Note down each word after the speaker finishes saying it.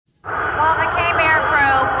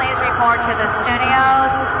report to the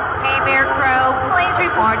studios. Hey, Beer Crew, please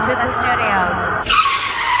report to the studios.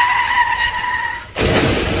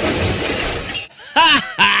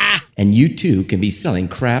 And you too can be selling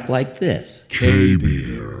crap like this.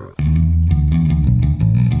 K-Beer.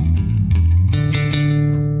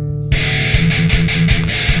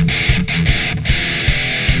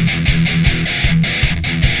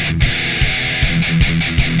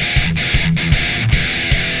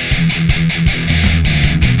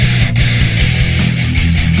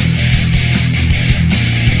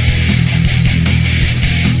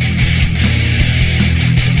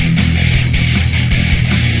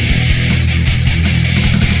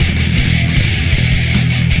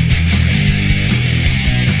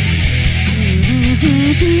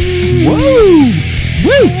 Woo!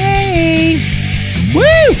 Woo! Hey! Woo!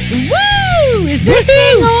 Woo! Is this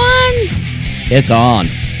thing on? It's on.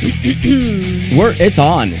 It's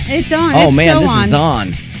on. It's on. Oh It's man, so this on. is on.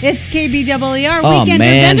 It's KBWR Oh, Weekend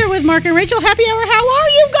man. Defender with Mark and Rachel. Happy hour. How are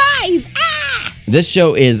you guys? Ah! This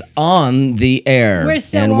show is on the air. We're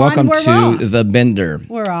so and on, welcome we're to off. the Bender.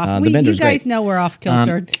 We're off. The You Bender's guys great. know we're off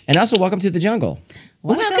kilter. And also welcome to the jungle.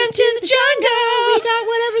 Welcome to the jungle. We got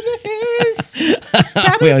whatever this is.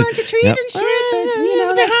 Probably We a always- bunch of trees Yep. and shit, but you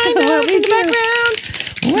know, behind that's what us we in the do. background.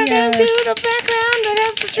 Welcome Yes. to the background that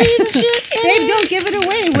has the trees and shit. Babe, don't give it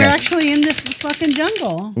away. We're Okay. actually in the fucking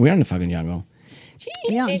jungle. We're in the fucking jungle.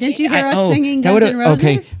 Yeah, didn't you hear us singing that Guns would've- N'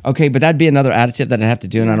 Roses? Okay, but that'd be another additive that I'd have to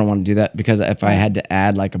do, and I don't want to do that because if I had to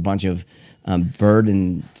add like a bunch of bird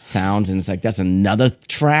and sounds, and it's like that's another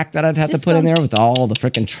track that I'd have Just to put in go- there with all the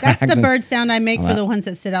freaking tracks. That's the and- bird sound I make for the ones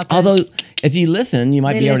that sit out there. Although, if you listen, you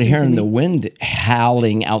might They be able to listen hear to me. the wind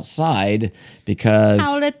howling outside because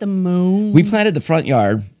Howl at the moon. we planted the front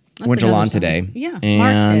yard. Winter another lawn song. today. Yeah, Mark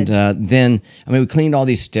and did. then we cleaned all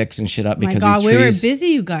these sticks and shit up My because God, these we were trees, busy,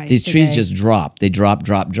 you guys. these trees today. just drop. They drop,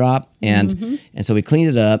 and so we cleaned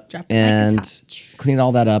it up Drop it like a and top. cleaned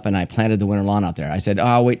all that up, and I planted the winter lawn out there. I said, "Oh,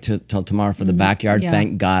 I'll wait till tomorrow for the backyard." Yeah.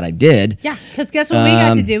 Thank God I did. Yeah, because guess what we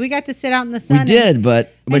got to do? We got to sit out in the sun. We did,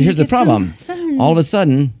 but and here's the get some problem. sun. All of a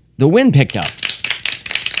sudden, the wind picked up.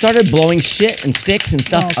 Started blowing shit and sticks and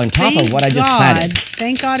stuff on top of what I just planted.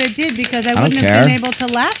 Thank God it did, because I don't wouldn't have care. been able to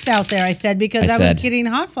last out there, I said, because I was said- getting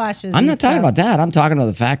hot flashes. I'm and not talking stuff. about that. I'm talking about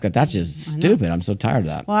the fact that that's just stupid. I'm so tired of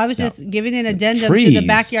that. Well, I was No. just giving an addendum to the trees.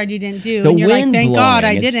 backyard you didn't do. The and you're like, wind thank God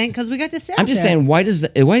I blowing is- didn't, because we got to sit I'm out just there. saying, why does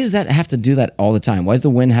that have to do that all the time? Why does the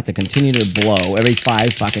wind have to continue to blow every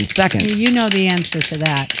 5 fucking seconds? You know the answer to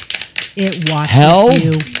that. It watches Hell?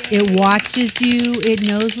 you. It watches you. It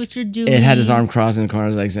knows what you're doing. It had his arm crossed in the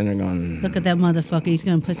corner, like sitting there going, Look at that motherfucker. He's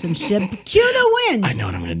going to put some shit. Cue the wind. I know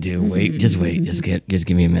what I'm gonna do. Wait, just wait. Just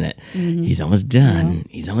give me a minute. He's almost done.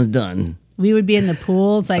 He's almost done. We would be in the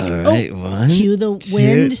pool. It's like, All right, oh, one, cue the 2,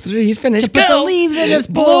 wind. 3. He's finished. to put the Go! leaves in his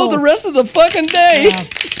Blow pool. the rest of the fucking day.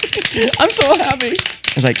 Yeah. I'm so happy.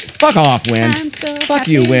 It's like, fuck off, wind. I'm so fuck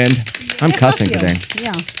happy. you, wind. I'm Yeah, cussing fuck you. today.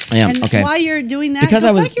 Yeah. I am, And okay. while you're doing that, Because go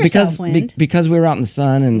I was fuck yourself, wind. because we were out in the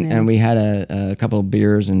sun and we had a couple of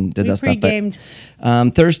beers and did We that stuff. pre-gamed. But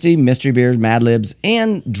thirsty mystery beers, Mad Libs,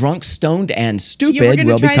 and drunk, stoned, and stupid gonna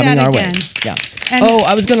will be try coming that our again. way. Yeah. And-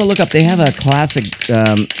 I was gonna look up. They have a classic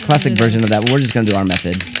version of that. But we're just gonna do our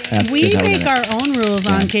method. That's We just how we're make gonna- our own rules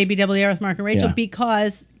on KBWR with Mark and Rachel Yeah.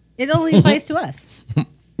 because it only applies to us.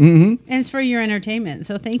 And it's for your entertainment.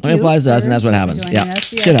 So thank you. It applies to us, for- and that's what for happens. joining Yeah.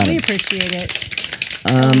 us. Yes, Shit we happens. appreciate it.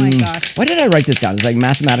 Oh my gosh. Why did I write this down? It's like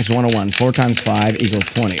mathematics 101. 4 times 5 equals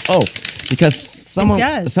 20. Oh, because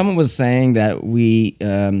does. someone was saying that we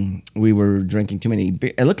were drinking too many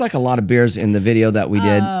beer. It looked like a lot of beers in the video that we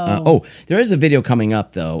did. There is a video coming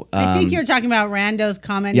up though. I think you're talking about Rando's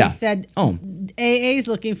comment. yeah. He said, Oh. AA's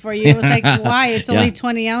looking for you. It was like, why? It's only Yeah.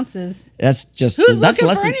 20 ounces. That's just Who's that's looking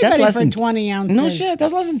less for than anybody that's less for than 20 ounces? No shit.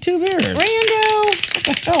 That's less than 2 beers. Rando,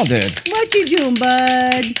 What the hell, dude? what you doing,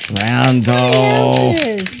 bud? 20 Rando.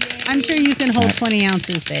 ounces. I'm sure you can hold 20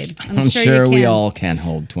 ounces, babe. I'm you sure can. we all can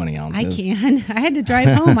hold 20 ounces. I can. I had to drive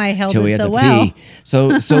home. I held Till we it had so to well. pee. So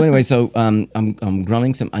anyway, I'm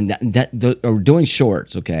grilling some or doing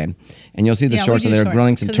shorts, okay? And you'll see the Yeah, we shorts, do and they're shorts,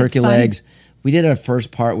 grilling some 'cause turkey it's fun. legs. We did our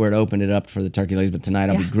first part where it opened it up for the turkey legs, but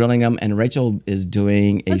tonight I'll be Yeah. grilling them, and Rachel is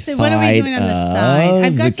doing a Let's see, side what are we doing on the side?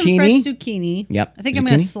 I've got zucchini. some fresh zucchini. Yep, I think I'm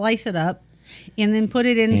going to zucchini. slice it up and then put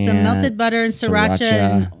it in some And melted butter and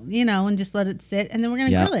sriracha, sriracha. and just let it sit. And then we're going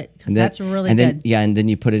to Yeah. grill it because And then- that's really and good. then, yeah, and then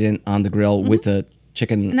you put it in on the grill with the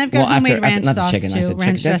chicken. And I've got homemade ranch not the sauce, chicken. I too. said Ranch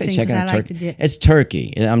chicken. Did I say dressing, chicken 'cause or I like turkey? to do- It's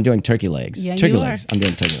turkey. I'm doing turkey legs. Yeah, turkey you legs. are. I'm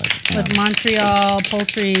doing turkey legs. With Montreal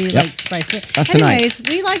poultry like spice. That's tonight. Anyways,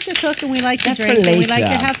 we like to cook and we like to That's for drink and we like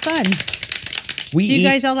to later. have fun. We Do you eat-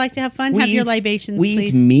 guys all like to have fun? we Have your eat- libations, we please.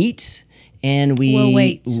 eat meat and We'll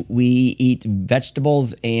wait. we eat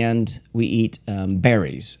vegetables and we eat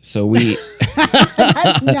berries. So we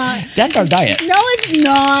Not, that's our diet. no, it's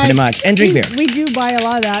not. Pretty much. And drink beer. We do buy a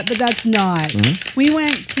lot of that, but that's not. We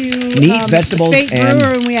went to Meat, vegetables, Fate and-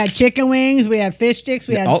 Brewer, and we had chicken wings, we had fish sticks,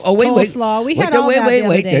 we had Wait. coleslaw. We had all that the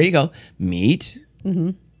other day. There you go. Meat,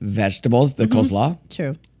 vegetables, the coleslaw,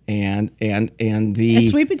 True. and the And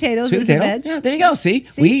sweet potatoes Sweet is a potato. veg. Yeah, there you go. See,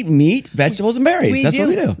 we eat meat, vegetables, and berries. That's what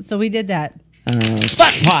we do. So we did that.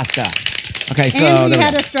 Fat pasta. Okay, so And we there we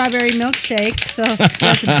had go. a strawberry milkshake. So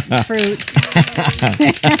lots of fruit.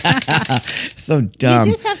 So dumb.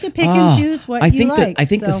 You just have to pick and choose what I you think like. I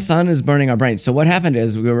think the so. sun is burning our brains. So what happened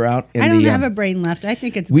is we were out in I don't the. have a brain left. I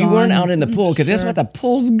think it's we gone. weren't out in the I'm pool because guess sure. what? The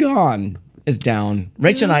pool's gone. It's down.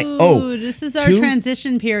 Rachel and I. Ooh, Oh, this is our two-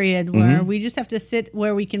 transition period where we just have to sit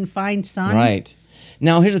where we can find sun. Right.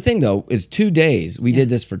 Now here's the thing, though. It's 2 days. We did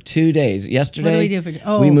this for 2 days. Yesterday, we do for- we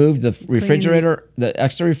oh, moved the refrigerator, the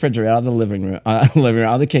extra refrigerator, out of the living room, out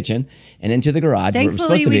of the kitchen, and into the garage where it was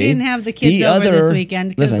Thankfully, supposed to we be. didn't have the kids over this weekend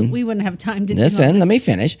because listen, we wouldn't have time to do Listen, all let this. me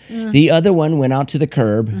finish. The other one went out to the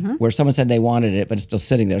curb where someone said they wanted it, but it's still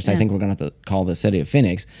sitting there. So I think we're going to have to call the city of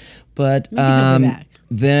Phoenix. But Maybe they'll be back.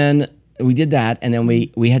 then we did that, and then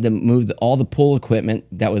we had to move all the pool equipment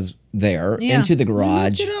that was there Yeah. into the We moved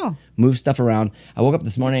garage, it all. move stuff around. I woke up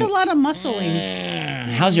this morning. It's a lot of muscling.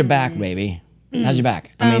 How's your back, baby? How's your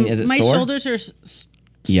back? I mean, is it my sore? shoulders are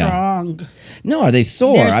Yeah. strong. No, are they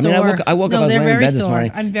sore? They're I mean, sore. I woke up, No, I was they're laying in very bed this sore.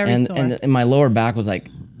 morning. I'm very and, sore. And my lower back was like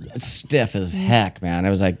stiff as heck, man. It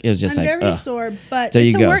was just I'm like, very ugh. sore, but There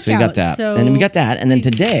it's you a go. workout. So you got that. So And then we got that. And then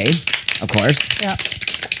today, of course, yeah.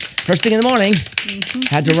 first thing in the morning,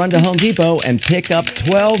 had to run to Home Depot and pick up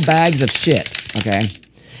 12 bags of shit. Okay.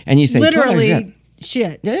 And you say, 12 bags of shit. Literally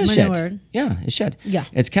shit. It is manure. shit. Yeah, it's shit. Yeah.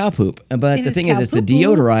 It's cow poop. But It the is thing is, cow it's the poo-poo.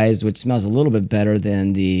 deodorized, which smells a little bit better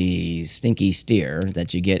than the stinky steer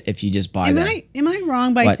that you get if you just buy Am that. I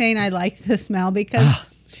wrong by What? saying I like the smell? Because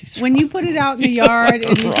She's when you put it out in the She's so yard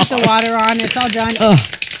and you put the water on, it's all done.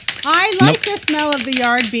 I like the smell of the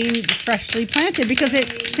yard being freshly planted because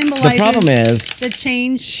it symbolizes The problem is, the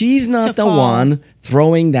change. she's to not the fall. one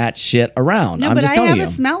throwing that shit around. No, I'm but just I telling have you. a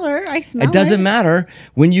smeller. I smell It doesn't matter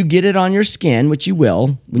when you get it on your skin, which you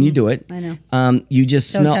will when you do it. I know. You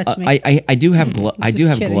just Don't smell. touch me. I do have I do Just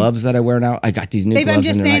have kidding. gloves that I wear now. I got these new Babe, gloves. I'm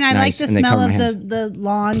just and they're saying I like nice, the and they smell cover of my hands. the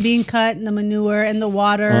lawn being cut and the manure and the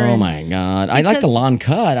water. Oh and, my god! I like the Because- lawn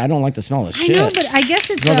cut. I don't like the smell of I shit. know, but I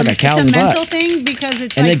guess it's, Smells like a it's cow's a mental butt. thing because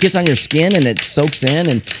it's And like it gets on your skin and it soaks in.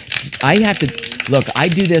 And I have to look. I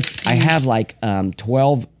do this. I have like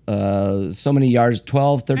 12. So many yards,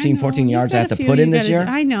 12, 13, 14 You've yards I got have a to few put in you this gotta year.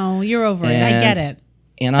 do. I know you're over it. I get it.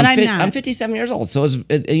 And But I'm I'm not. I'm 57 years old, so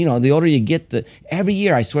the older you get, every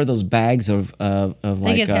year I swear those bags of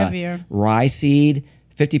like get heavier. rye seed,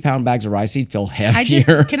 50-pound bags of rye seed feel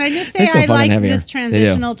heavier. Can I just say They're so I fucking like heavier. this They do.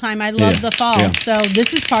 transitional time. I love do. the fall. Yeah. So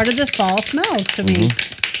this is part of the fall smells to me.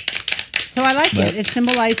 So I like it. It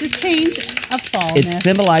symbolizes change of fall. It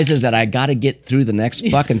symbolizes that I got to get through the next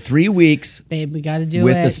fucking 3 weeks Babe, we got to do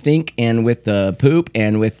with it. the stink and with the poop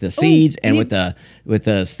and with the seeds and you- with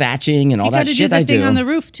the thatching and all you that got to do shit the I thing do. on the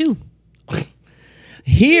roof too.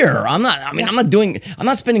 Here, I'm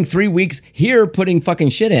not spending 3 weeks here putting fucking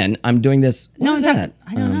shit in. I'm doing this. What is it's not- that?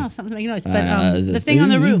 I don't know. Something's making noise. But Is the this- thing on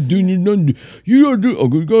the roof. You don't do.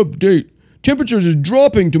 Okay, go update. Temperatures is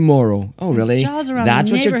dropping tomorrow. Oh, really? Jaws around That's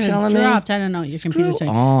the what you're neighborhood's telling me. dropped. I don't know what your computer's Screw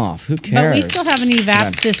saying. off. Who But cares? we still have an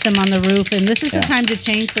evap system on the roof, and this is the time to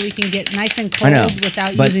change so we can get nice and I cold know.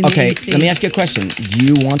 without But using okay, the AC. let me ask you a question. Do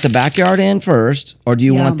you want the backyard in first, or do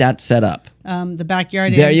you Yeah. want that set up? The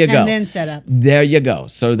backyard There in, you go. and then set up. There you go.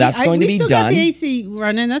 So that's going to we be still done. got the AC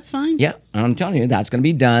running. That's fine. Yeah, I'm telling you, that's going to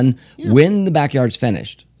be done when the backyard's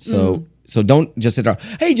finished. So don't just sit there.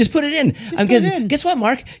 Hey, just put it in. put it in. Guess what,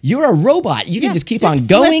 Mark? You're a robot. You can Yeah, just keep just on flip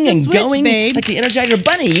going the and switch, going babe. like the Energizer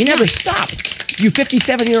Bunny. You never stop. You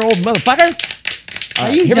 57-year-old motherfucker. All Are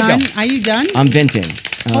right, you here we done? go. Are you done? I'm venting.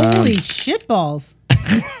 Holy shitballs.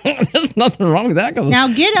 There's nothing wrong with that. 'Cause Now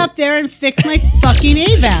get up there and fix my fucking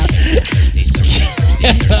AVAP.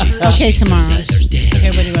 Okay, tomorrow. Okay,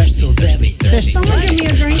 what do you want? There's someone give me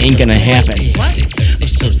a drink. ain't gonna happen.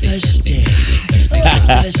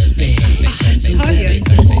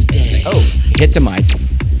 Oh, hit the mic.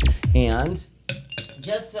 And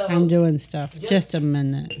I'm doing stuff. Just a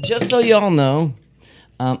minute. just so y'all know,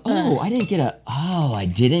 I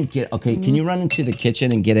didn't get. Okay, can you run into the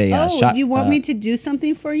kitchen and get a Oh, shot? you want me to do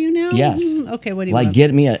something for you now? Yes. Okay, what do you like want?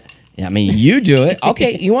 get me a? I mean, you do it.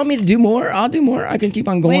 Okay, you want me to do more? I'll do more. I can keep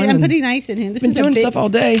on going. Wait, I'm and putting ice in here. This been is a doing big, stuff all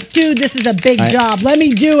day. Dude, this is a big job. Let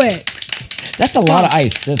me do it. That's a lot of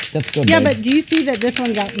ice. That's good. Yeah, babe. but do you see that this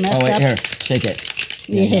one got messed Oh wait, up? here. Shake it.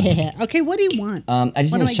 Yeah. Okay, what do you want? I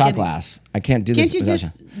just What need am a I shot getting? glass. I can't do Can't this you without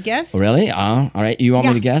just guess? Oh, really? All right. You want me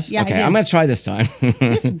Yeah. to guess? Yeah, I Okay, did. I'm going to try this time.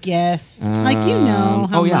 Just guess. Like you know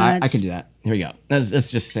how oh, yeah, much. I can do that. Here we go. Let's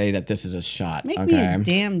just say that this is a shot. Make okay. me a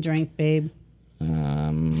damn drink, babe.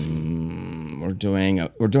 We're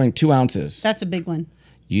doing 2 ounces. That's a big one.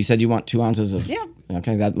 You said you want 2 ounces of. Yeah.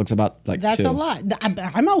 Okay, that looks about like That's 2. a lot.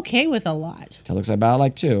 I'm okay with a lot. That looks about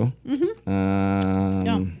like 2. Mm-hmm.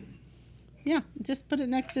 Yeah. Yeah, just put it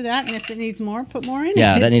next to that, and if it needs more, put more in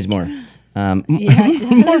Yeah, it. that needs more. Yeah,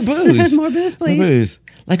 it More does. booze. More booze, please. More booze.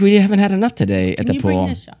 Like we haven't had enough today at Can the you pool. bring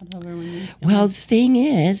this shot over when you? Well, the thing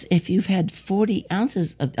is, if you've had 40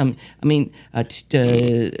 ounces of,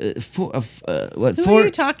 what? Who four, are you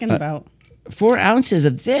talking about? 4 ounces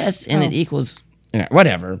of this, and Oh. it equals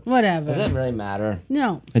whatever. Whatever. Does that really matter?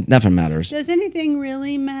 No. It never matters. Does anything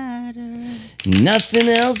really matter? Nothing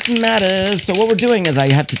else matters. So what we're doing is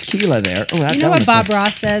I have tequila there. Oh, that, You that know one what is Bob good.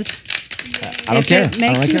 Ross says? I don't If care. it I don't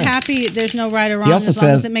makes really you care. happy, there's no right or wrong also as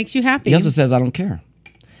long as says- it makes you happy. He also says I don't care.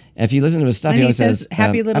 If you listen to his stuff, And he he always says,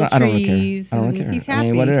 "Happy I little don't really care. trees," I don't really and care. he's I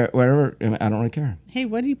mean, happy. whatever. I don't really care. Hey,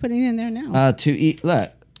 what are you putting in there now? To eat.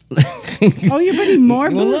 Look. Oh, you're putting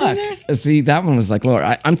more Well, booze in look. there? See, that one was like lower.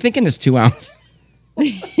 I'm thinking it's 2 ounces.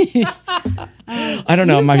 I don't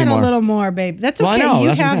know. It You've might be got more. a little more, babe. That's okay. Well, I know. You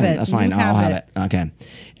That's what I'm have saying. it. That's fine. You I'll have it. Okay.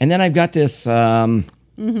 And then I've got this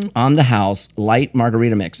Mm-hmm. on the house light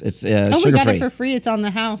margarita mix. It's Oh, we sugar got free. it for free. It's on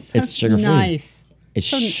the house. It's sugar-free. Nice. It's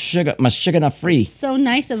sugar nut free. So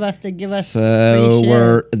nice of us to give us So free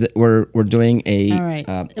shit. we're doing a All right.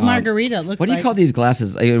 A margarita looks What do you like. call these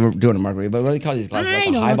glasses? We're doing a margarita, but what do you call these glasses? I Like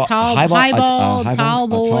a don't know, highball, highball, tall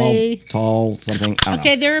boy. tall something. I don't know.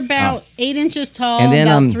 Okay, they're about 8 inches tall, And then,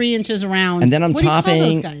 about 3 inches round. And then I'm What do you call those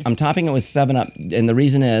topping. guys? I'm topping it with 7-Up, and the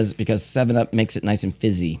reason is because 7-Up makes it nice and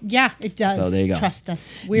fizzy. Yeah, it does. So there you go. Trust us.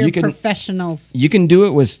 We're You can- professionals. You can do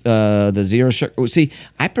it with the zero sugar. See,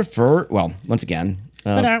 I prefer. Well, once again.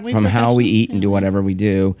 But aren't we from how we professionals? eat and do whatever we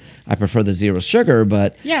do, I prefer the zero sugar.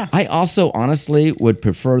 But Yeah. I also honestly would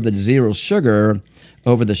prefer the zero sugar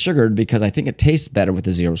over the sugared because I think it tastes better with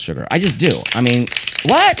the zero sugar. I just do. I mean,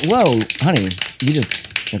 what? Whoa, honey, you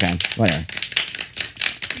just okay. Whatever.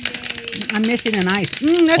 I'm missing an ice.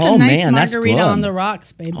 That's Oh, a nice man, that's margarita good. on the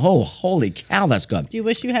rocks, babe. Oh, holy cow, that's good. Do you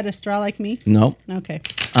wish you had a straw like me? No, Okay.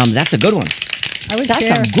 that's a good one. I would That's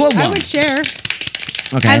a share. good I one. would share.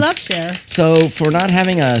 Okay. I love share. So for not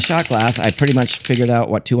having a shot glass, I pretty much figured out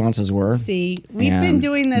what 2 ounces were. See, we've been And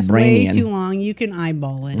doing this Brainian. way too long. You can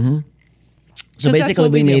eyeball it. So that's basically,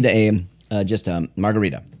 what we we do. made just a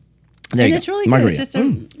margarita. There And you it's go. really good. Margarita. It's just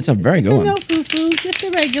a, It's a very it's good a one. no foo-foo, just a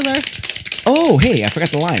regular. Oh, hey, I forgot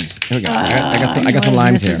the limes. Here we go. I got some know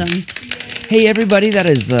limes this here. is Hey, everybody, that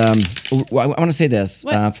is. I want to say this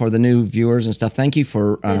What? for the new viewers and stuff. Thank you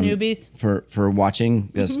for newbies. for watching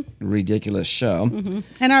this ridiculous show.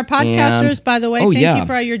 And our podcasters, And- by the way, oh, thank yeah. you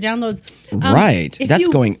for all your downloads. Right. If That's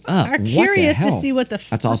you going up. Are What the curious to hell? see what the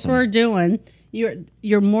That's fuck awesome. we're doing?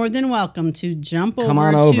 You're more than welcome to jump Come over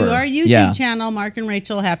on to over. our YouTube Yeah. channel, Mark and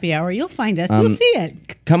Rachel Happy Hour. You'll find us. You'll see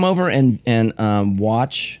it. Come over and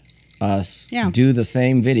watch us Yeah. do the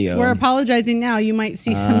same video. We're apologizing now. You might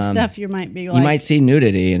see some stuff. You might be like, you might see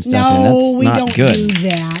nudity and stuff, and no, that's we not don't good do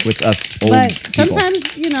that. with us old But people.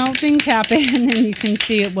 sometimes, things happen and you can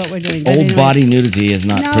see what we're doing. But Old anyways, body nudity is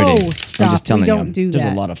not No, pretty. stop. I'm just telling We don't you. do There's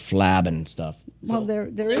that. a lot of flab and stuff. Well, there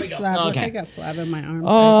is flab. Look, Okay. I got flab in my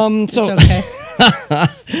arm. So it's okay.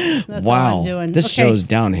 That's all wow, I'm doing. this Okay. show's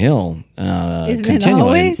downhill. Isn't it Continuing.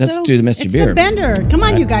 always, Let's though? do the Mr. It's Beer. the bender. Come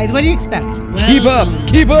on, you guys. What do you expect? Keep up,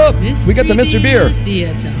 keep up. We got the Mr. Beer.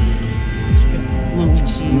 Theater. Won't you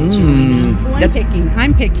join us? Oh,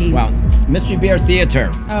 I'm picking. Wow, Mystery Beer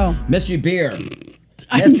Theater. Oh, Mystery Beer.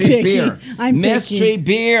 I'm Mystery picking. Beer. I'm Mystery picking.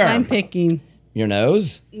 Beer. I'm picking. Your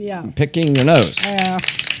nose. Yeah. Picking your nose. Yeah.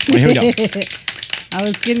 Well, here we go. I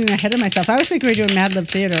was getting ahead of myself. I was thinking we were doing Mad Lib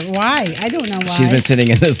Theater. Why? I don't know why. She's been sitting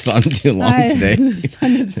in the sun too long today. The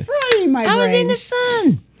sun is frying my brain. I was in the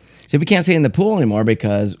sun. So we can't stay in the pool anymore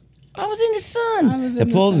because I was in the sun. The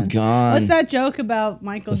pool's gone. What's that joke about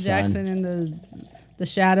Michael sun. Jackson and the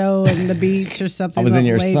shadow and the beach or something? I was in about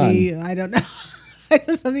your lady? I don't know. I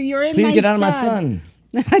know something. You're in Please my get out of my sun. sun.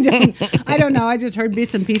 I don't know. I just heard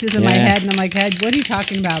bits and pieces in my Yeah. head, and I'm like, "Hey, what are you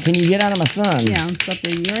talking about?" Can you get out of my sun? Yeah,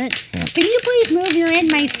 something. You're in. Can you please move? You're in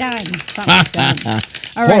my sun. Something like that.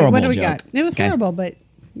 All right, Horrible what do we joke. got? It was Okay. horrible, but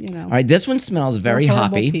All right, this one smells very We're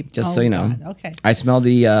horrible hoppy. people. Just Oh, so you know. God, okay. I smell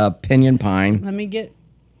the pinyon pine. let me get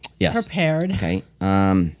Yes. prepared. Okay.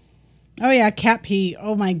 Oh yeah, cat pee.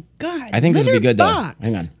 Oh my God. I think this would be good, though. Box.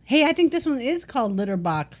 Hang on. Hey, I think this one is called Litter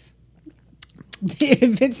Box.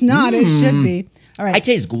 If it's not, it should be. All right. I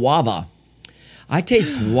taste guava. I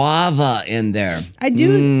taste guava in there. I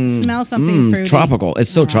do smell something fruity. It's tropical. It's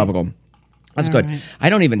so tropical. That's good. right. I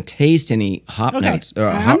don't even taste any hop Okay. notes or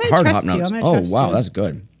I'm gonna hard trust hop you. notes. I'm gonna Oh trust wow, you. that's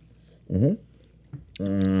good.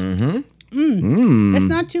 It's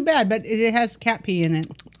not too bad, but it has cat pee in it.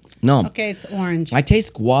 No, Okay, it's orange. I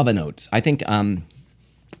taste guava notes. I think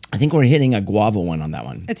we're hitting a guava one on that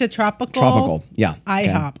one. It's a tropical. Tropical, yeah.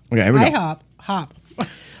 IHOP. Okay, here we go. Hop.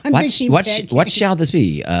 I'm What thinking what pancake. what shall this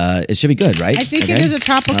be? It should be good, right? I think Okay. it is a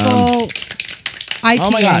tropical IPA.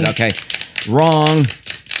 Oh my god. Okay, wrong.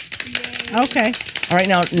 Okay. All right,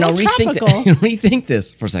 now Well, rethink tropical. rethink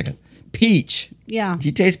this for a second. Peach. Yeah. Do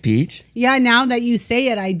you taste peach? Yeah, now that you say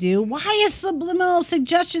it, I do. Why is subliminal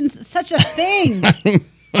suggestions such a thing?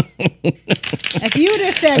 If you would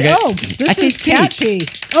have said, Okay. oh, I this is taste cat pee.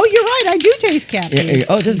 Oh, you're right. I do taste cat pee. Yeah,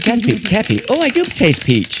 oh, this is cat peach. Cat peach. Oh, I do taste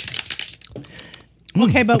peach.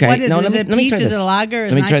 Okay, but Okay, what is no, it? let Is me- it let me peach? try Is it this. a lager?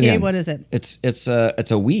 Is Let it me try an this IPA? again. What is it?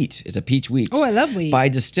 It's a wheat. It's a peach wheat. Oh, I love wheat. By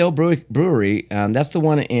Distill Brewery. That's the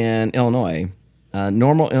one in Illinois.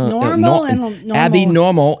 Normal, Abbey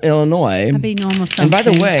Normal, Illinois. Abbey Normal And by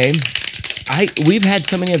the something. way, we've had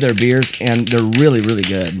so many of their beers, and they're really, really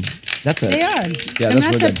good. That's a They are. Yeah, and that's that's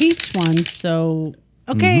really a good. peach one. So,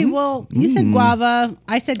 okay, well, you said guava.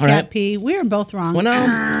 I said cat right. pee. We were both wrong. Well, no,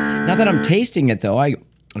 now that I'm tasting it though, I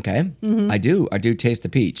do taste the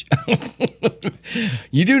peach.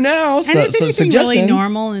 You do now. And So, is so anything suggestion. really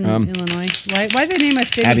normal in Illinois? Why they name a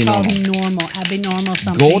city Abbey called Normal. Normal? Abbey Normal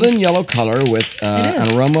something. Golden yellow color with is.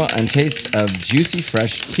 an aroma and taste of juicy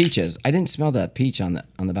fresh peaches. I didn't smell that peach on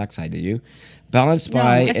the backside, did you? Balanced No,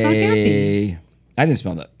 by it's not cappy. I didn't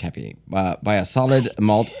smell that cappy. By a solid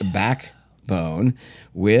malt backbone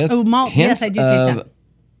with Oh, malt. hints Yes, I do taste of that.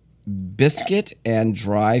 biscuit and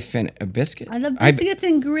dry biscuit. I love biscuits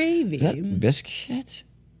and gravy. Is that biscuit?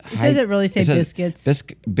 Does it really say biscuits?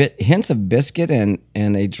 Hints of biscuit and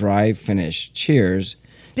a dry finish. Cheers.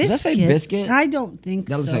 Does that say biscuit? I don't think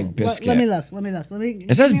That so. looks like biscuit. Let me look.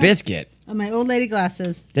 It says biscuit. On my old lady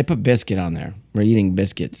glasses. They put biscuit on there. We're eating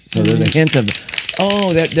biscuits. So there's a hint of,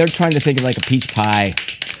 they're trying to think of like a peach pie.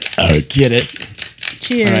 Get it?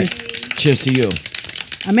 Cheers. All right. Cheers to you.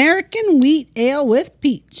 American wheat ale with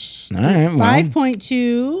peach. All right, well.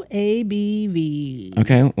 5.2 ABV.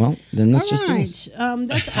 Okay, well, then let's All just do right. this.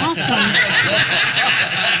 That's awesome.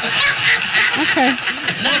 Okay.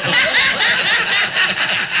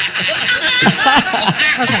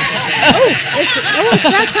 Okay. It's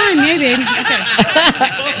that time, maybe. Okay.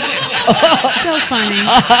 So funny.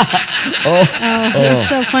 You're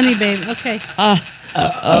so funny, babe. Okay.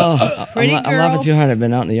 Pretty I'm girl. laughing too hard. I've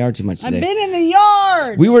been out in the yard too much today. I've been in the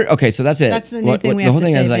yard. We were okay, so that's it. That's the new thing we the have whole to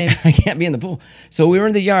thing say, is like babe. I can't be in the pool. So we were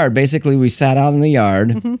in the yard. Basically, we sat out in the yard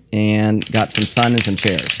Mm-hmm. and got some sun and some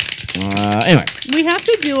chairs. Anyway, We have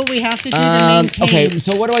to do what we have to do to maintain. okay.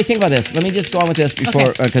 So what do I think about this? Let me just go on with this before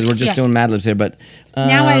Okay. because we're just Yeah. doing Mad Libs here. But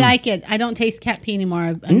Now I like it. I don't taste cat pee anymore.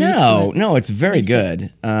 I'm used no, to it. no, it's very good.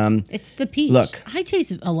 It's the peach. Look. I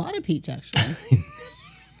taste a lot of peach actually.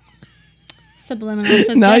 Subliminal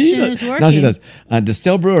Now suggestion is working. Now she does.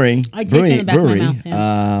 Distill Brewery. I taste it in the back of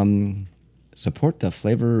my mouth, Support the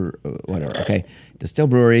flavor, whatever. Okay, Distill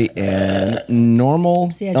Brewery in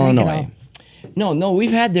Normal, See, I drank it Illinois. No,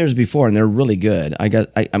 we've had theirs before, and they're really good.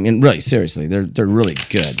 I mean, really, seriously, they're really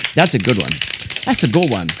good. That's a good one. That's a good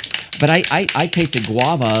one. But I tasted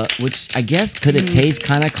guava, which I guess could it taste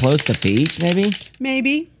kind of close to peach, maybe?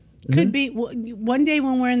 Maybe. Mm-hmm. Could be. One day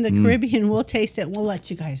when we're in the Caribbean, we'll taste it. We'll let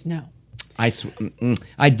you guys know.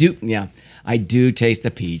 I do. Yeah, I do taste the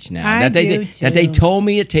peach now. I that they do, did, that they too. told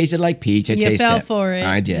me it tasted like peach. I You tasted fell it. for it.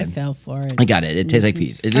 I did. You fell for it. I got it. It tastes like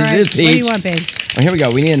peach. It All right, is peach. What do you want, babe? Oh, here we go.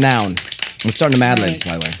 We need a noun. We're starting to Mad All Libs,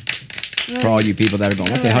 right. by the way. For all you people that are going,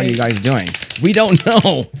 what the hell are right. you guys doing? We don't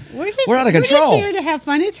know. We're out of control. We're just here to have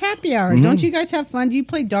fun. It's happy hour. Don't you guys have fun? Do you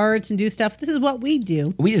play darts and do stuff? This is what we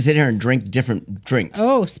do. We just sit here and drink different drinks.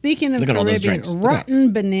 Oh, speaking of Look at all those Caribbean, drinks. Look at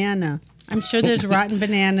rotten banana. I'm sure there's rotten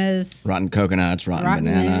bananas. Rotten coconuts, rotten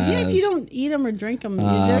bananas. Yeah, if you don't eat them or drink them,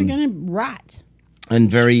 they're gonna rot. and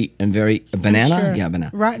very banana. Sure. Yeah,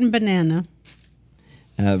 banana. Rotten banana.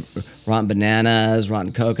 Rotten bananas,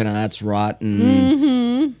 rotten coconuts,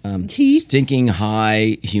 rotten Teeth. stinking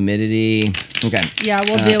high humidity. Okay. Yeah,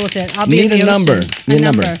 we'll deal with it. I'll We be need in the a number. ocean. Need A a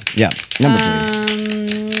number. number. Yeah, number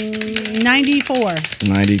please. 94.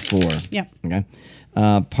 94. Yep. Okay.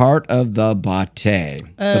 Part of the botte.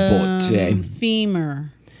 The botte. Femur.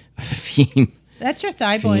 Femur. That's your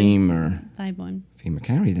thigh bone. Femur. Thigh bone. Femur.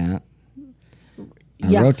 Can I read that?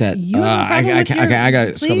 I wrote that. You have a problem with your- okay, I got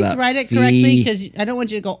to Please write it correctly because I don't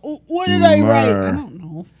want you to go, oh, what did I write? I don't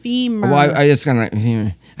know. Femur. Well, I just kind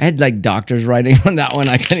of. I had like doctors writing on that one.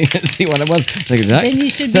 I couldn't even see what it was. Like, Then you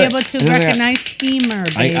should be able to recognize femur,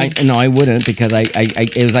 babe. No, I wouldn't because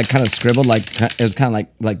it was like kind of scribbled it was kind of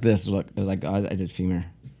like this. Look, it was like I did femur. It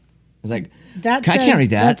was like I can't read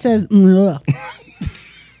that. That says. Ugh.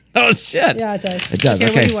 Oh shit! Yeah, it does. It does.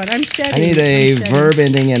 Okay. Okay. What do you want? I'm shedding. I need a I'm shedding. verb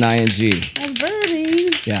ending in ing. A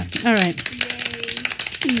verbing. Yeah. All right.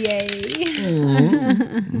 Yay.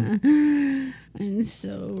 I'm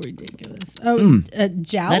so ridiculous. Oh,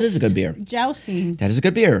 joust. That is a good beer. Jousting. That is a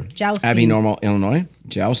good beer. Jousting. Abbey Normal, Illinois.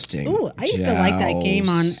 Jousting. Ooh, I used to like that game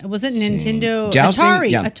on. Was it Nintendo? Jousting? Atari.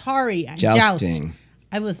 Yeah. Atari. Jousting. Joust.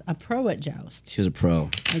 I was a pro at joust. She was a pro.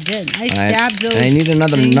 I did. I stabbed those. And I need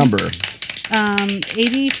another things. number.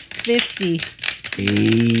 80, 50.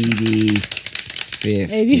 80,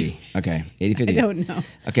 50. 80. Okay, 80, 50. I don't know.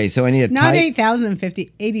 Okay, so I need a Not type.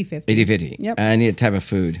 8,050. 80, 50. 80, 50. Yep. I need a type of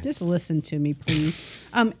food. Just listen to me, please.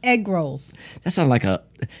 Egg rolls. That sounded like a.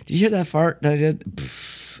 Did you hear that fart that I did?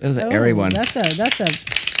 It was an airy one. That's a.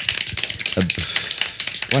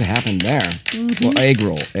 What happened there? Mm-hmm. Well, egg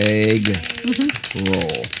roll. Egg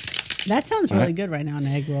roll. That sounds really good right now, an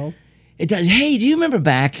egg roll. It does. Hey, do you remember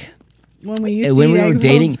back When we used to when eat we were egg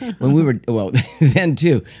dating? rolls. When we were then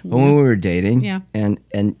too. But when we were dating, Yeah. and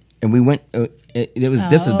we went.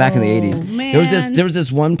 This was back in the 80s. Man. There was this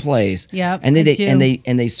one place. Yep, And me they too.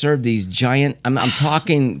 and they served these giant. I'm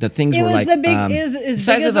talking. The things It were was like the big, the is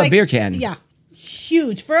size of a beer can. Yeah,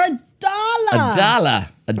 huge for $1.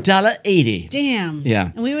 $1.80. Damn.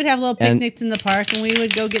 Yeah. And we would have little And- picnics in the park, and we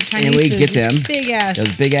would go get Chinese And we'd food. get them. Big ass.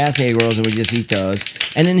 Those big ass egg rolls, and we just eat those.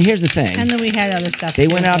 And then here's the thing. And then we had other stuff. They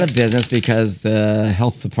too, went out but- of business because the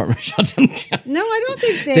health department shut them down. No, I don't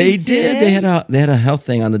think They did. They had a health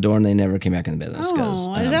thing on the door, and they never came back in the business. Oh,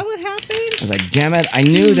 is that what happened? I was like, damn it! I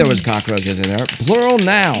knew there was cockroaches in there. Plural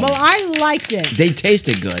noun. Well, I liked it. They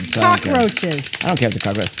tasted good. So I don't care. Cockroaches. I don't care if the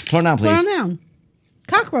cockroach. Plural noun, please. Plural noun.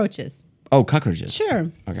 Cockroaches. Oh, cockroaches. Sure.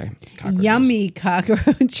 Okay. Cockroaches. Yummy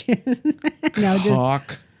cockroaches.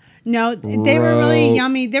 No, they were Ro- really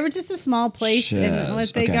yummy. They were just a small place, and Shiz.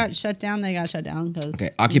 once they Okay. got shut down, they got shut down.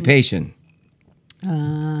 Okay. Occupation.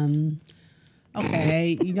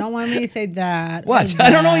 Okay, you don't want me to say that. What? or I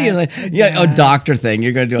don't know you. that, Yeah, or a that. doctor thing.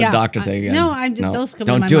 You're gonna do a Yeah, doctor thing again. No, I'm just those come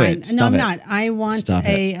to don't my do mind. it. No, Stop I'm it. not. I want Stop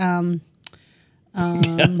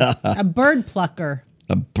a bird plucker.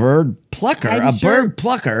 A bird plucker. I'm a sure- bird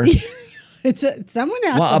plucker. Someone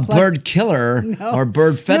asked Well, a to pluck- bird killer No. or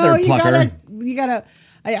bird feather no, plucker. You gotta.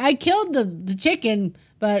 I killed the chicken,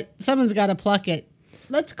 but someone's got to pluck it.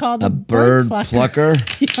 Let's call the A bird plucker. plucker.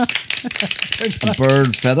 A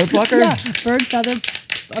bird feather plucker. Yeah, a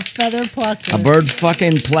feather plucker. A bird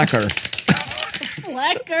fucking plucker.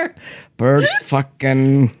 plucker. Bird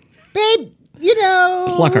fucking. Babe, you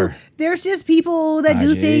know, Plucker. There's just people that Ah,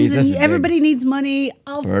 do geez, things, this and is everybody needs money.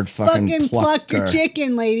 I'll Bird fucking fucking pluck your plucker.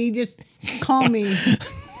 chicken, lady. Just call me.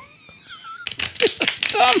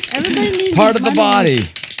 Everybody needs Part of the money. body.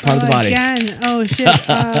 Part of the body. Again. Oh shit.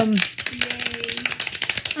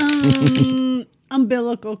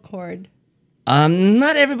 Umbilical cord.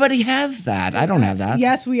 Not everybody has that. I don't have that.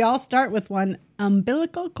 Yes, we all start with one.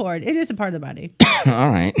 Umbilical cord. It is a part of the body.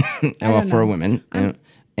 All right. Well, don't for know. women. For women,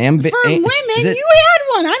 is it you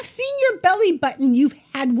had one. I've seen your belly button. You've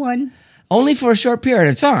had one. only for a short period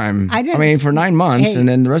of time. I didn't- mean, for 9 months, Hey. and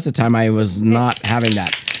then the rest of the time I was not having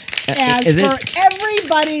that. As Is for it?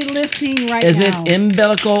 everybody listening right Is now. it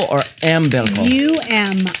umbilical or umbilical?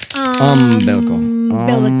 Umbilical.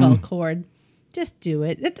 Umbilical. cord. Just do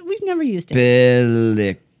it. We've never used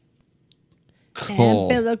it.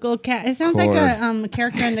 Umbilical cat. It sounds like a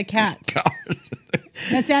character in the Cats.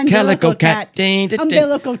 That's Angelical Calico cat. Cat. Ding, ding, ding.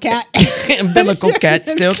 Umbilical cat. Umbilical cat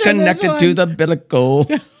I'm still sure there's connected to one. the umbilical.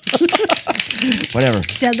 Whatever.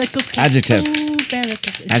 Angelical cat. Adjective.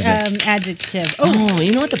 Umbilical- Adjective. Adjective. Oh, Oh,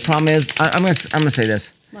 you know what the problem is? I'm gonna say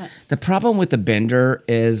this. What? The problem with the bender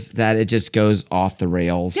is that it just goes off the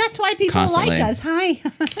rails. that's why people constantly. like us. Hi.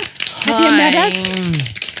 Have you met us?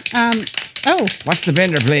 Oh, What's the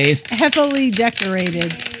bender, please? heavily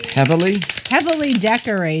decorated. Heavily. Heavily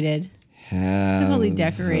decorated. Heavily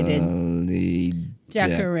decorated.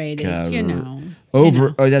 Decorated. You know.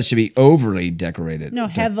 Over. Oh, that should be overly decorated. No,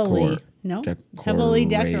 heavily. No, heavily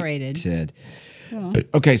decorated.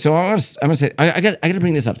 Okay, so I'm gonna say I got to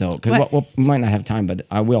bring this up though because What? we might not have time, but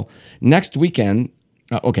I will next weekend.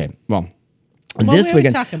 Okay, well, we this already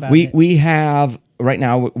weekend talked about we it. we have right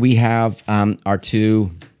now we have our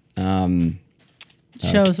two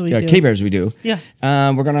shows we do. K-Bears we do. Yeah.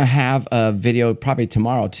 We're going to have a video probably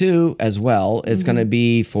tomorrow too as well. It's going to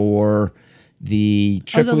be for the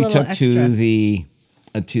trip the we little took to extra. the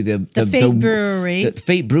Fate Brewery. The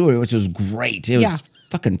Fate Brewery, which was great. It was Yeah.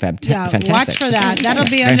 fucking Yeah, fantastic. watch for that. That'll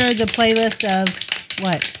be under the playlist of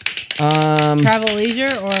what? Travel Leisure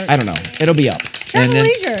or I don't know. It'll be up. Travel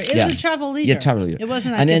Leisure. It was a Travel Leisure. Yeah, Travel Leisure. It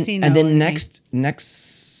wasn't a and then, casino. And or then anything.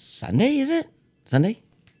 next Sunday, is it? Sunday?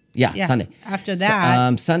 Yeah, Yeah. Sunday. After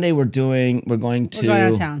that, Sunday we're going to we're going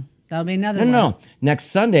out of town. That'll be another one. No. Next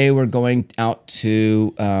Sunday we're going out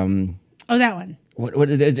to Oh, that one. what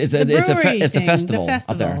it's The the brewery it's a thing, festival the up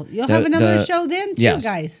there. festival. You'll have another show then too, yes.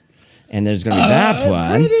 guys. And there's going to be that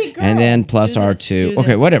one, pretty girl. and then plus Do our this, two. do Okay,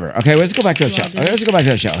 this. whatever. Okay, let's go back to the show. all do Okay, let's go back to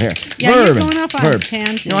the show here. Yeah, you're Verb. going off on a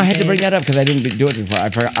tangent, No, I had to bring babe. that up because I didn't do it before. I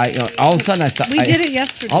forgot. All of a sudden I thought We did it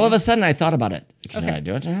yesterday. All of a sudden I thought about it. Should Okay. I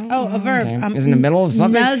do it? Oh, a verb. Okay. It's in the middle of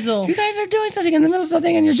something. Nuzzle. You guys are doing something in the middle of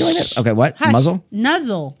something, and you're doing it. Okay, what? Hush. Muzzle?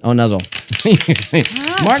 Nuzzle. Oh, nuzzle.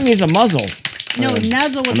 Martin needs a muzzle. No,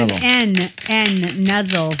 nuzzle with nuzzle. an N.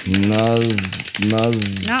 Nuzzle.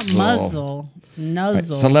 Nuzzle. Not muzzle.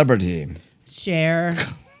 Nuzzle. Celebrity. Cher.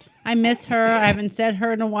 I miss her. I haven't said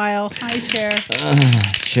her in a while. Hi, Cher.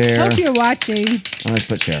 Chair. Hope you're watching. I'm gonna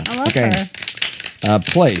put chair. I love her.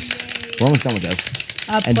 Place. We're almost done with this.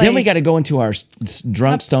 A And then we place. got to go into our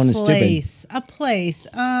drunk, stoned, and stupid. A place. A place.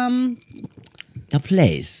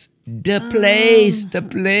 The place. The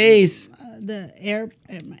place. The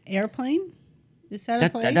airplane. Is that a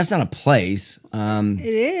place? That's not a place. It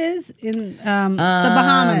is in the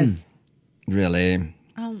Bahamas. Really?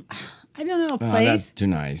 I don't know a Oh, place that's too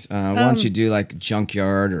nice. Why don't you do like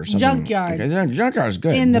junkyard or something? Junkyard. Okay, junkyard's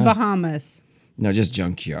good. in the No, Bahamas. No, just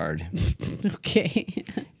junkyard. Okay.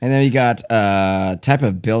 And then you got type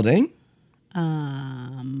of building.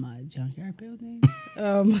 A junkyard building.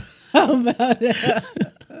 How about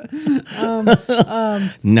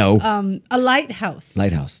No. a lighthouse?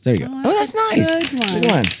 Lighthouse. There you go. Oh, that's nice. good one.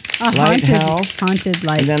 Good one. A Lighthouse. haunted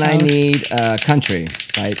lighthouse. And then I need country.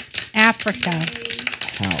 Right. Africa.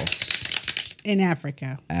 House. In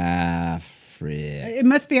Africa. Africa. It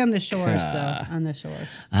must be on the shores, though. On the shores.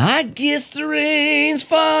 I guess the rain's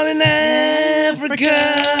falling in Africa.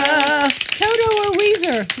 Toto or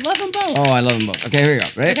Weezer. Love them both. Oh, I love them both. Okay, here we go.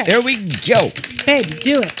 Right? Okay. Here we go. Babe,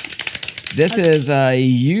 do it. This is,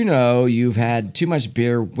 you've had too much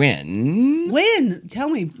beer when? When? Tell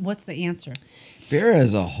me, what's the answer? Beer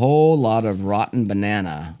is a whole lot of rotten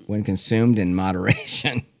banana when consumed in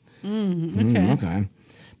moderation. Okay. Okay.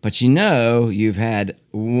 But you've had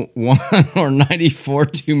one or 94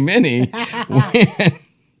 too many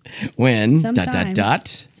when Sometimes.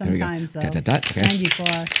 Here we go. Sometimes, though. Okay. 94.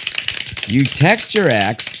 You text your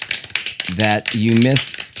ex that you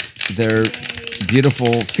miss their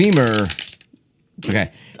beautiful femur. Okay.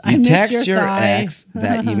 I You miss text your your thigh. ex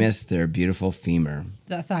that you miss their beautiful femur.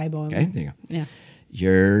 The thigh bone. Okay, there you go. Yeah.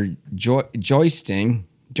 Your jousting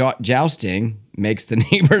makes the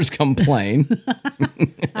neighbors complain.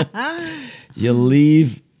 You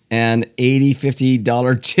leave an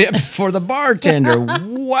 $50 tip for the bartender.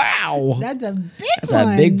 Wow. That's a big That's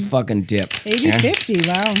one. a big fucking tip. 80, Okay? 50.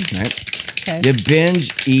 Wow. Right. Okay. You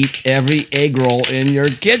binge eat every egg roll in your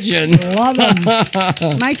kitchen. Love them.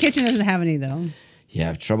 My kitchen doesn't have any, though. You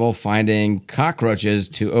have trouble finding cockroaches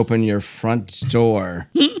to open your front door.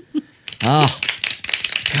 Oh,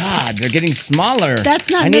 God, they're getting smaller. That's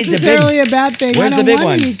not I need the necessarily a bad thing. Where's I the don't big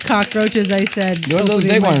want ones? any cockroaches, I said. Where's those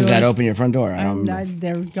opening big my ones door. that open your front door?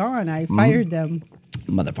 They're gone. I fired them.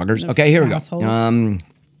 Motherfuckers. Okay, here we Assholes. go.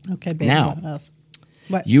 Okay, baby. Now. What else?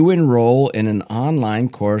 What? You enroll in an online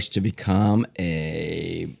course to become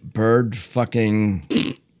a bird fucking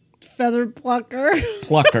Feather plucker.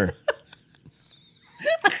 plucker.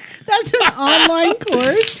 That's an online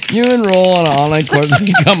course. You enroll in an online course to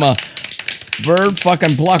become a bird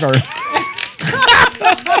fucking plucker. How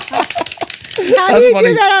do you funny.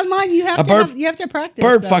 do that online? You have A to. bird- You have to practice.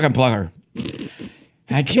 Bird though. fucking plucker.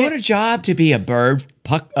 I want a job to be a bird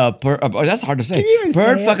that's hard to say. Can you even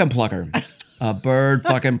Bird say it? fucking plucker. A bird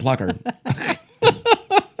fucking plucker.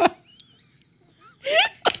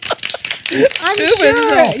 I'm Stupid sure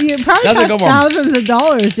girl. it probably That's a costs good one. thousands of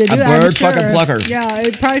dollars to do A that. I'm bird sure. fucking plucker. Yeah,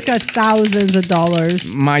 it probably costs thousands of dollars.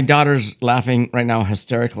 My daughter's laughing right now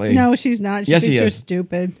hysterically. No, she's not. She Yes, thinks she you're is.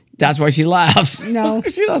 stupid. That's why she laughs. No.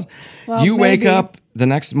 She does. Well, You wake maybe. up the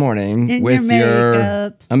next morning In with your your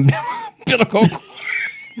makeup. umbilical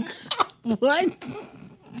What?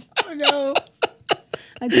 Oh no!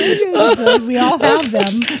 I told you it was good. We all have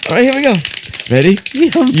them. All right, here we go. Ready?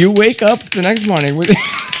 Yeah. You wake up the next morning with.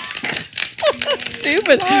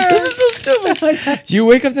 Stupid. This is so stupid. You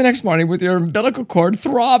wake up the next morning with your umbilical cord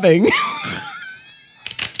throbbing.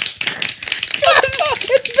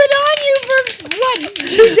 It's been on you for what,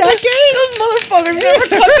 2 decades? This motherfucker never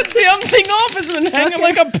cut the damn thing off. It's been hanging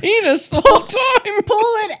like a penis the whole time.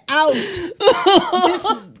 Pull it out.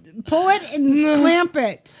 Just pull it and clamp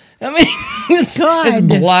it. I mean, it's God.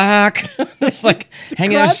 black. It's like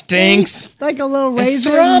hanging out, Crusty, stinks. like a little It's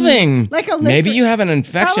raisin. throbbing. Like a Maybe licorice. you have an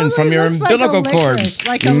infection Probably from your looks like a umbilical cord. licorice,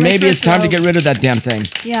 like a Maybe it's licorice time to rope. get rid of that damn thing.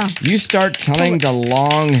 Yeah. You start telling the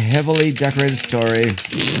long, heavily decorated story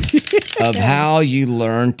of how you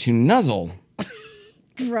learn to nuzzle.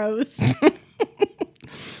 Gross.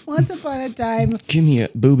 Once upon a time. Give me a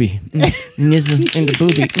booby. Nizzle in the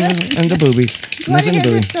booby. And the booby. You want to Nizzle in hear the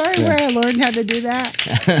the booby. story Yeah. where I learned how to do that?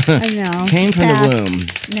 I know. Came from Pass. the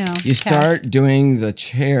womb. No. You pass. start doing the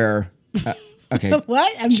chair. Okay.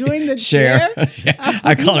 What? I'm doing the Chair. chair?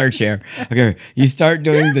 I call her chair. Okay. You start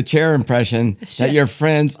doing the chair impression that your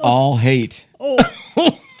friends all hate. Oh.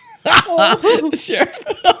 Chair.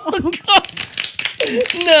 Oh, God.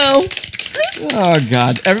 No. Oh,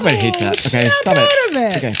 God. Everybody hates that. Okay. Snap Stop out it. of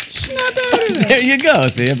it. Okay. Snap out of There it. you go.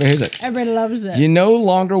 See, everybody hates it. Everybody loves it. You no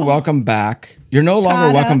longer welcome back. You're no longer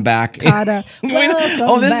Kata, welcome back. Kata,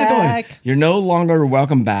 welcome this back. is going. You're no longer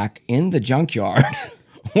welcome back in the junkyard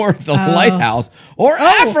or the lighthouse or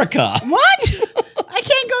Africa. What? I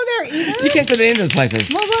can't go there either. You can't go to any of those places.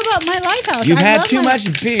 Well, what about my lighthouse? You've I had love too my-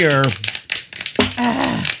 much beer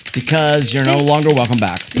because you're no longer welcome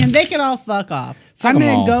back. And they can all fuck off. Fuck I'm 'em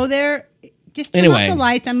going all. to go there. Just turn Anyway, off the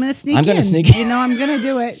lights. I'm going to sneak I'm in. gonna sneak in. You know, I'm going to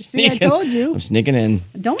do it. See, I Sneaking. told you. I'm sneaking in.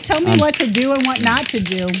 Don't tell me what to do and what not to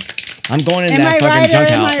do. I'm going in Am that I fucking right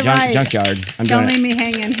or am I right? junkyard. I'm Don't doing leave me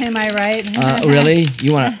hanging. Am I right? it. Really?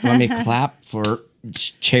 You want me to clap for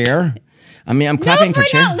chair? I mean, I'm clapping no, for for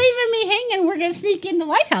chair. not leaving me hanging. We're going to sneak into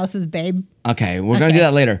lighthouses, babe. Okay, we're gonna Okay. do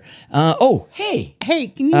that later. Hey. Hey,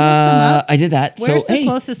 can you get some up? I did that. Where's so, the hey,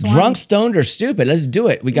 closest one? drunk, stoned, or stupid? Let's do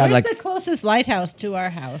it. We got Where's like the closest lighthouse to our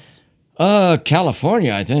house?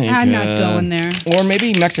 California, I think. I'm not going there. Or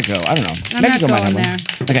maybe Mexico. I don't know. I'm Mexico not might have going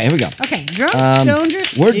one. Okay, here we go. Okay, drunk, stoned, or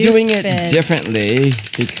stupid? We're doing it differently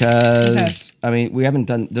because I mean we haven't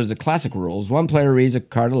done. There's a classic rules. One player reads a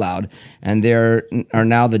card aloud, and there are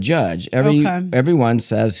now the judge. Everyone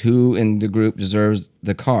says who in the group deserves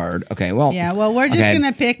the card. Okay, well. Yeah, well, we're just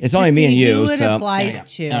gonna pick. It's to only me and see you, who it so applies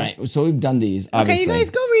to. All right, so we've done these. Okay, Obviously. you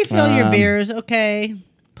guys go refill your beers. Okay,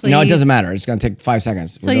 please. No, it doesn't matter. It's gonna take 5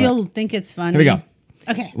 seconds. So you'll think it's funny. Here we go.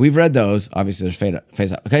 Okay. We've read those. Obviously, there's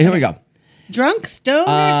face up. Okay, here we go. Drunk, stoned,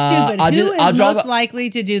 or stupid? I'll Who draw is most the- likely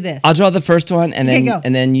to do this? I'll draw the first one, and Okay, then go.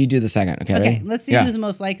 and then you do the second. Okay. Okay, ready? let's see Yeah. who's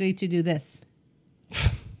most likely to do this.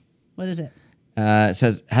 What is it? It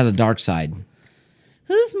says has a dark side.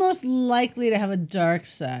 Who's most likely to have a dark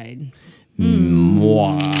side?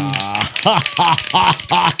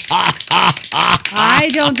 I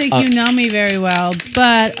don't think you know me very well,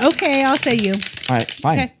 but okay, I'll say you. All right,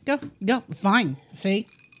 fine. Okay, go. Fine. See?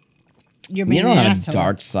 You're You being don't an have a asshole.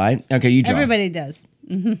 dark side. Okay, you draw. Everybody does.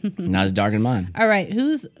 Not as dark as mine. All right, who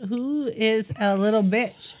is a little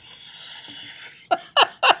bitch?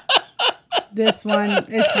 This one,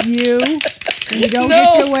 it's you. When you don't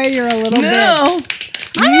get your way, you're a little bitch.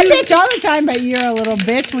 I'm a bitch all the time, but you're a little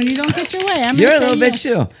bitch when you don't get your way. You're a little bitch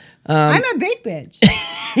too. I'm a big bitch.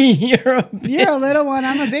 You're a bitch. You're a little one.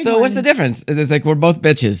 I'm a big one. So what's the difference? It's like we're both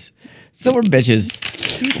bitches. So we're bitches.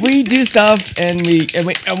 We do stuff and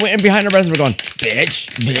and behind our breath we're going bitch,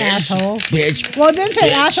 bitch, Asshole. bitch. Well, then say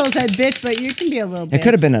bitch. asshole said bitch, but you can be a little bitch. It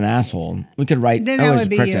could have been an asshole. We could write. Then that always would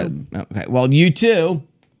be correct you. it. Okay. Well, you too.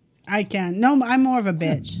 I can. No, I'm more of a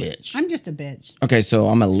bitch. Bitch. I'm just a bitch. Okay, so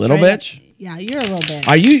I'm a little Straight up. bitch. Yeah, you're a little bitch.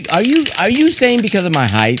 Are you saying because of my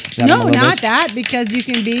height? That I'm a No, little not bitch? that, because you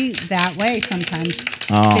can be that way sometimes.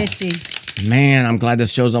 Oh. Bitchy. Man, I'm glad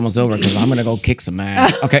this show's almost over because I'm gonna go kick some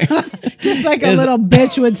ass. Okay. Just like a Is- little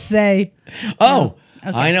bitch would say. Oh,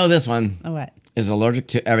 Okay. I know this one Oh, what? is allergic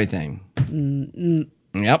to everything.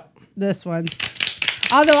 Yep. This one.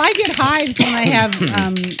 Although I get hives when I have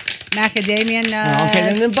macadamia nuts.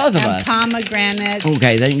 Okay, then both of and us. Pomegranates.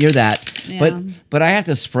 Okay, then you're that. Yeah. But I have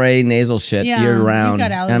to spray nasal shit Yeah, year you've round.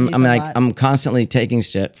 got allergies I'm a like lot. I'm constantly taking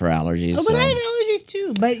shit for allergies. Oh, but so. I have allergies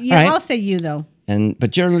too. But you, All right. I'll say you though.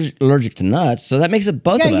 But you're allergic to nuts, so that makes it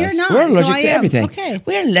both Yeah, of you're us. not, We're so allergic I to am. everything. Okay.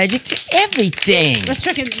 We're allergic to everything. Let's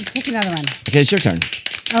pick another one. Okay, it's your turn.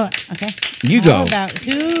 Oh, okay. You How go. about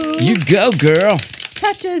who You go, girl.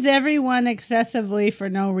 touches everyone excessively for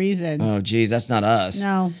no reason? Oh, geez, that's not us.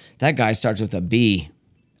 No. That guy starts with a B.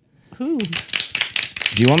 Who? Do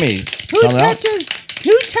you want me to Who spell it out?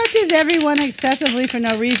 touches everyone excessively for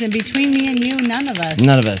no reason? Between me and you, none of us.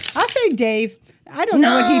 None of us. I'll say Dave. I don't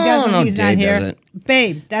know what he does when he's Dave not here. doesn't.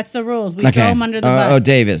 Babe, that's the rules. We throw him under the bus. Oh,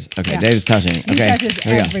 Dave is. Okay, Yeah. Dave's touching me. He Okay. touches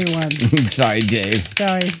here we go. everyone. Sorry, Dave.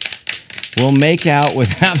 Sorry. We'll make out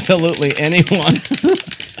with absolutely anyone.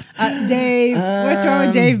 Dave, we're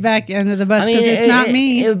throwing Dave back under the bus because it's not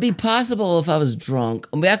me. It would be possible if I was drunk.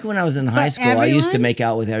 Back when I was in high school, I used to make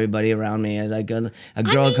out with everybody around me. As a girl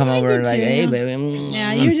would come over and like, hey, baby.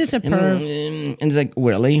 Yeah, you're just a perv. And it's like,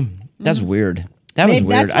 really? That's weird. That was Babe,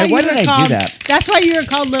 weird. that's Why did I do that? That's why you were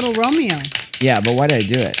called Little Romeo. Yeah, but why did I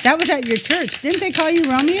do it? That was at your church. Didn't they call you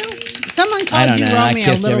Romeo? Someone I called don't you know. Romeo. I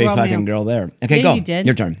kissed Little every Romeo. fucking girl there. Okay, Yeah, go. you did.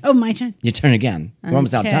 Your turn. Oh, my turn. Your turn again. We're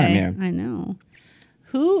almost out of time Okay, here. I know.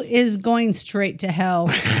 Who is going straight to hell?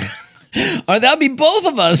 Oh, that'd be both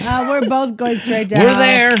of us. We're both going straight to We're hell.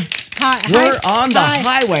 there. We're on the hi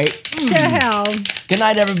highway. to hell. Good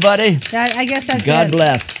night, everybody. I guess that's God it.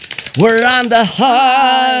 bless. We're on the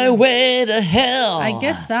highway to hell. I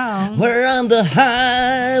guess so. We're on the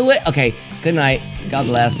highway. Okay, good night. God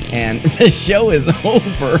bless. And the show is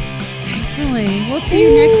over. Excellent. We'll see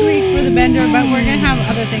you next week for the bender, but we're going to have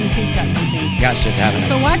other things. He's got some things. Got shit happening.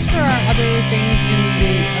 So watch for our other things in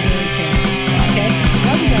the other channel. Okay?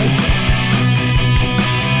 Love you guys.